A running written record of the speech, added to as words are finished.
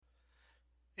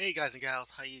Hey guys and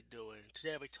gals, how you doing?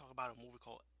 Today we talk about a movie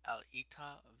called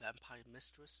Alita: Vampire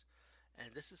Mistress,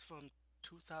 and this is from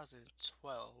 2012,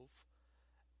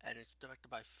 and it's directed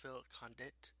by Phil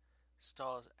Condit,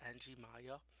 stars Angie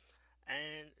Maya,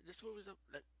 and this movie is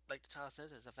like the title says,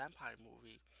 it's a vampire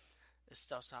movie. It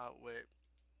starts out with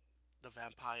the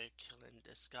vampire killing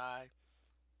this guy,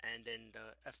 and then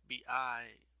the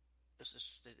FBI is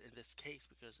interested in this case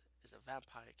because it's a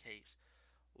vampire case.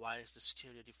 Why is the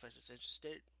security defense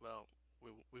interested? Well,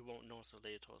 we won't know until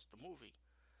later towards the movie.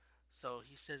 So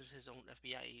he sends his own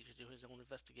FBI agent to do his own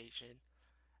investigation,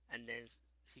 and then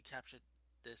he captured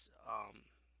this.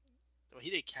 Well,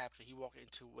 he didn't capture. He walked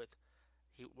into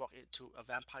a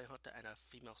vampire hunter and a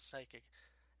female psychic,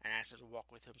 and asked him to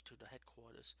walk with him to the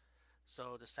headquarters.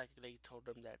 So the psychic lady told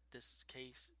them that this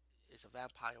case is a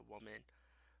vampire woman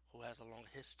who has a long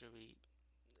history.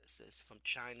 It's from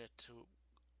China to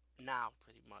now,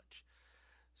 pretty much.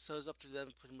 So it's up to them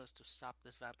pretty much to stop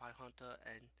this vampire hunter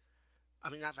and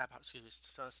I mean not vampire, excuse me,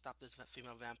 to stop this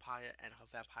female vampire and her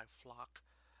vampire flock.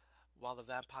 While the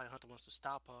vampire hunter wants to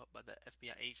stop her, but the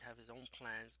FBI agent have his own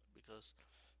plans because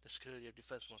the security of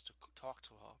defense wants to talk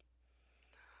to her.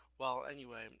 Well,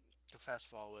 anyway, to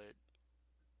fast forward,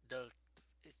 the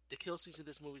the kill scenes in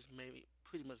this movie is maybe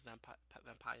pretty much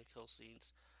vampire kill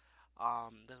scenes.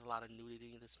 There's a lot of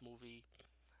nudity in this movie.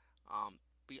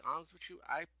 Be honest with you,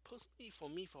 I personally, for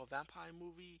me, for a vampire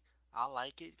movie, I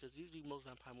like it because usually most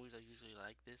vampire movies are usually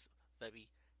like this, very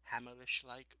hammerish,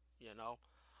 like you know.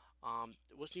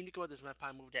 What's unique about this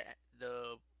vampire movie that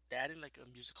they added like a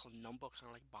musical number, kind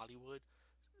of like Bollywood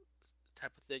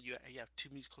type of thing. You have two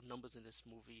musical numbers in this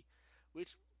movie,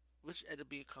 which which ended up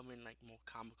becoming like more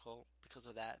comical because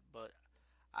of that. But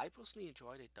I personally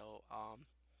enjoyed it though.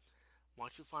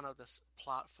 Once you find out this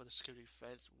plot for the security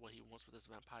fence, what he wants with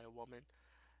this vampire woman,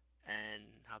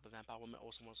 and how the vampire woman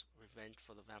also wants revenge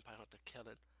for the vampire hunter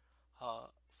killing her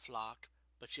flock,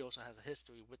 but she also has a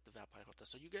history with the vampire hunter.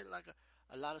 So you get like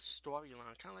a lot of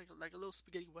storyline, kind of like a little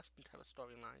spaghetti western type of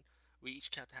storyline, where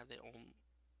each character have their own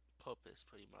purpose,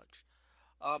 pretty much.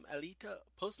 Alita,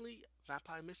 personally,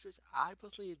 Vampire Mistress, I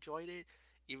personally enjoyed it,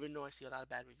 even though I see a lot of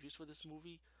bad reviews for this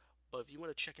movie. But if you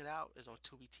want to check it out, it's on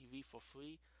Tubi TV for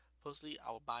free. Personally, I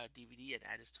will buy a DVD and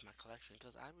add this to my collection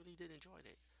because I really did enjoy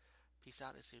it. Peace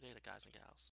out and see you later, guys and gals.